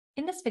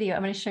In this video,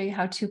 I'm going to show you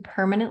how to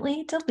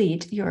permanently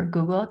delete your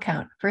Google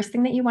account. First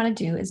thing that you want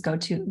to do is go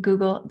to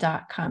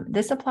google.com.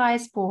 This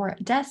applies for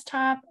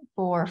desktop,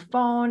 for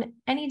phone,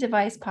 any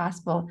device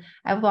possible.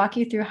 I will walk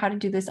you through how to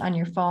do this on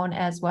your phone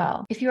as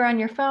well. If you're on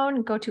your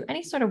phone, go to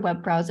any sort of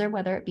web browser,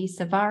 whether it be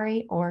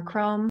Safari or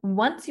Chrome.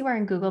 Once you are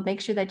in Google,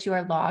 make sure that you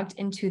are logged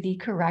into the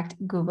correct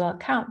Google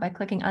account by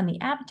clicking on the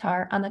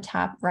avatar on the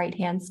top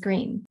right-hand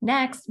screen.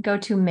 Next, go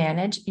to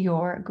manage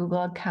your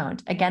Google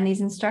account. Again,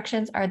 these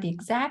instructions are the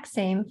exact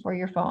same for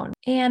your phone.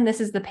 And this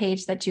is the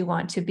page that you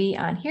want to be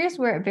on. Here's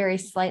where it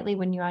varies slightly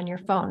when you're on your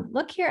phone.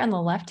 Look here on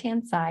the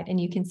left-hand side and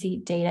you can see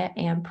data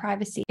and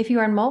privacy. If you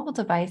are on mobile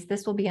device,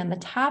 this will be on the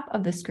top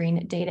of the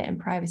screen, data and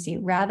privacy,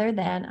 rather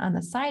than on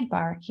the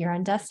sidebar here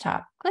on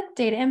desktop. Click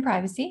data and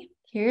privacy.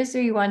 Here's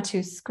where you want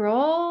to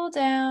scroll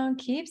down,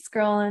 keep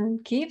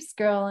scrolling, keep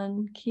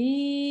scrolling,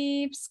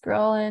 keep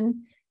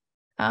scrolling.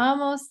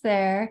 Almost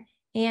there.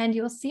 And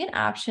you'll see an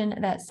option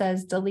that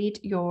says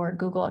delete your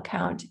Google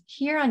account.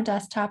 Here on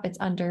desktop, it's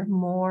under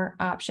more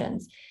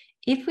options.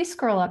 If we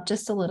scroll up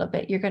just a little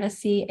bit, you're going to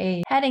see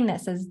a heading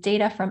that says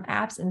data from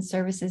apps and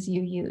services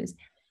you use.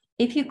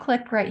 If you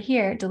click right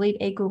here, delete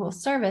a Google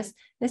service,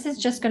 this is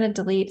just going to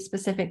delete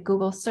specific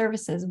Google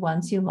services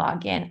once you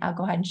log in. I'll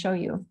go ahead and show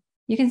you.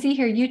 You can see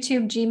here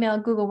YouTube,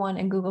 Gmail, Google One,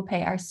 and Google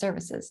Pay are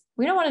services.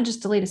 We don't want to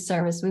just delete a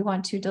service. We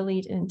want to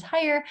delete an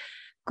entire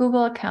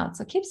Google account.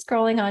 So keep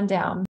scrolling on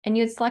down and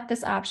you'd select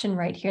this option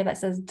right here that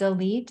says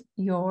delete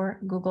your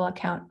Google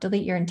account.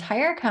 Delete your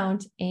entire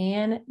account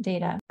and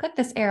data. Click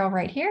this arrow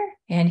right here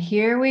and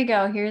here we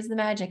go. Here's the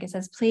magic. It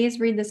says, please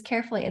read this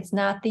carefully. It's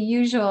not the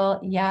usual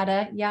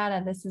yada,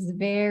 yada. This is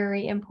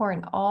very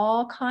important.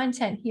 All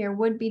content here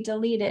would be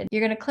deleted.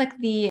 You're going to click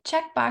the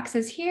check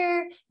boxes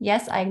here.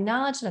 Yes, I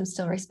acknowledge that I'm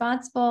still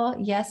responsible.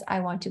 Yes, I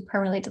want to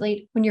permanently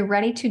delete. When you're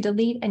ready to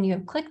delete and you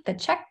have clicked the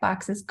check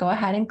boxes, go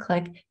ahead and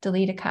click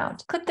delete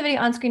account. Click the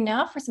video on screen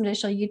now for some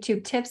additional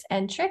YouTube tips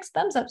and tricks.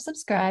 Thumbs up,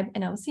 subscribe,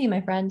 and I will see you,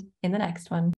 my friend, in the next one.